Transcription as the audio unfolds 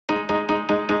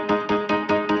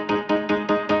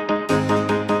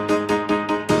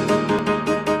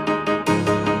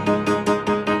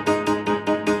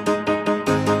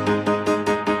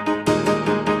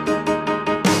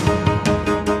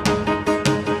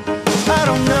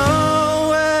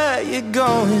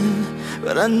going,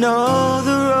 but I know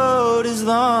the road is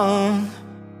long.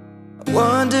 I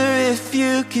wonder if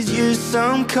you could use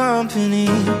some company.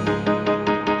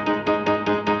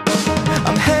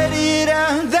 I'm headed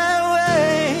out that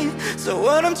way, so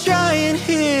what I'm trying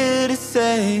here to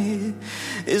say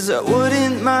is I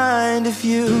wouldn't mind if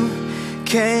you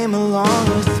came along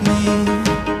with me.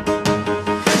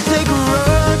 Take a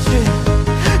road trip,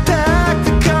 pack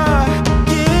the car,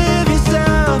 give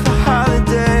yourself a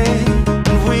holiday,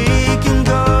 and we can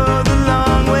go the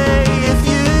long way if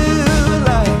you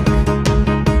like.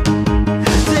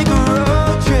 Take a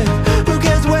road trip, who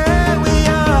cares where we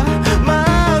are?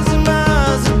 Miles and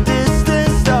miles of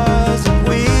distant stars, and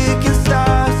we can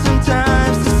stop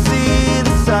sometimes to see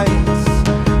the sights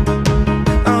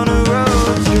on a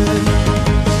road trip.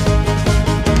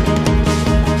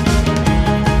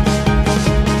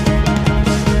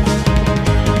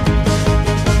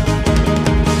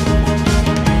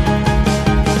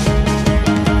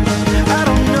 I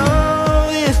don't know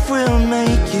if we'll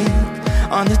make it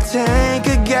on the tank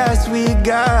of gas we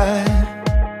got,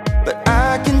 but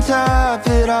I can top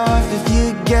it off if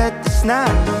you get the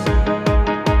snacks.